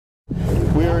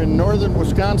We're in northern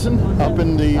Wisconsin, up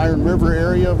in the Iron River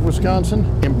area of Wisconsin,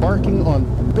 embarking on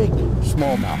big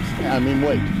smallmouth. I mean,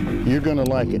 wait, you're gonna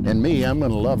like it. And me, I'm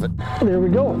gonna love it. There we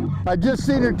go. I just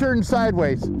seen her turn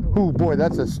sideways. Oh boy,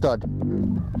 that's a stud.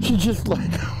 She's just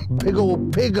like a big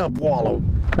old pig up wallow.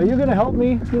 Are you gonna help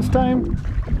me this time?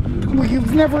 Well,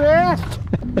 you've never asked.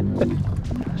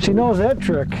 She knows that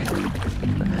trick.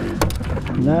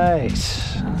 Nice.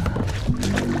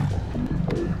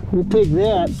 We'll take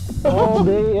that all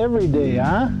day, every day,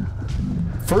 huh?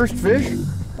 First fish?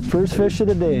 First fish of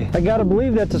the day. I gotta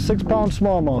believe that's a 6-pound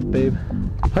smallmouth, babe.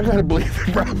 I gotta believe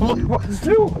it probably was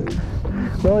too.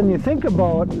 Well, and you think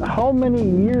about how many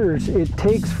years it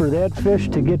takes for that fish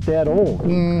to get that old.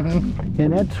 Mm-hmm.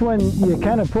 And that's when you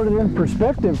kind of put it in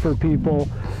perspective for people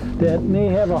that may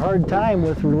have a hard time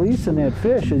with releasing that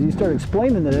fish, as you start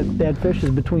explaining that that fish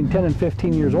is between 10 and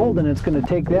 15 years old and it's going to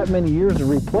take that many years to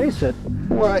replace it.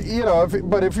 Well, you know,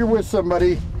 but if you're with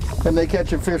somebody and they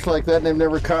catch a fish like that and they've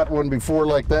never caught one before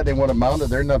like that, they want to mount it,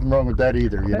 there's nothing wrong with that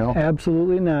either, you know?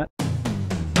 Absolutely not.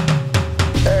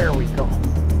 There we go.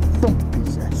 Don't be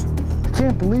sassy. I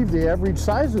can't believe the average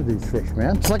size of these fish,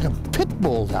 man. It's like a pit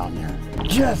bull down there.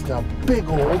 Just a big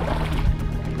old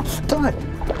stud.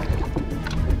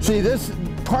 See, this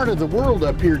part of the world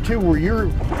up here too, where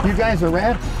you guys are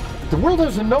at, the world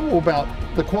doesn't know about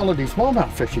the quality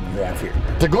smallmouth fishing you have here.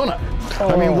 They're gonna.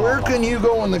 I mean, where can you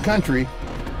go in the country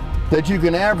that you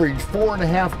can average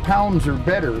 4.5 pounds or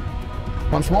better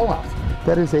on smallmouth?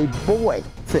 That is a boy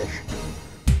fish.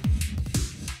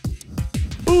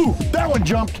 Ooh, that one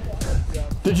jumped.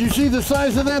 Did you see the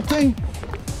size of that thing?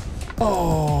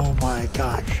 Oh my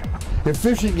gosh. If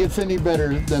fishing gets any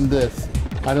better than this,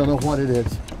 I don't know what it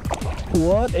is.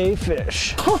 What a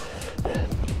fish. Huh.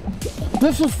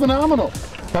 This is phenomenal.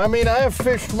 I mean, I have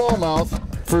fished smallmouth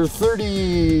for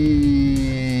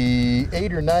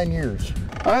 38 or 9 years.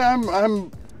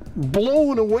 I'm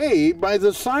blown away by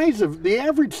the size of, the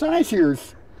average size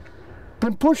here's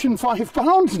been pushing 5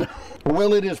 pounds now.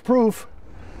 Well, it is proof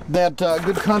that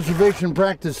good conservation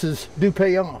practices do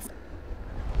pay off.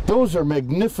 Those are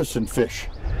magnificent fish.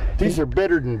 These are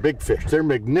better than big fish. They're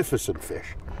magnificent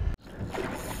fish.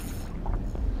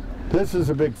 This is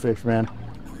a big fish, man.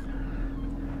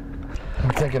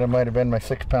 I'm thinking it might have been my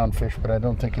 6-pound fish, but I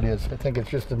don't think it is. I think it's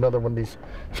just another one of these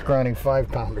scrawny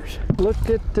 5-pounders. Look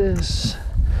at this.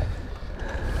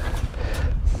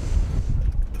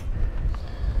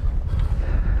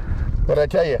 But I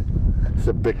tell you, it's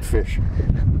a big fish.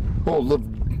 Oh, the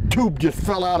tube just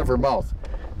fell out of her mouth.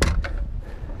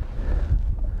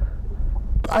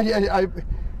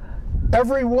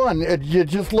 Every one, you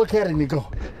just look at it and you go,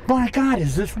 my God,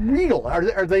 is this real?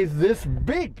 Are they this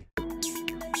big?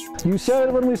 You said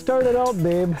it when we started out,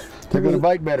 babe. They're going to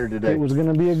bite better today. It was going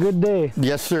to be a good day.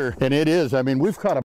 Yes, sir. And it is. I mean, we've caught a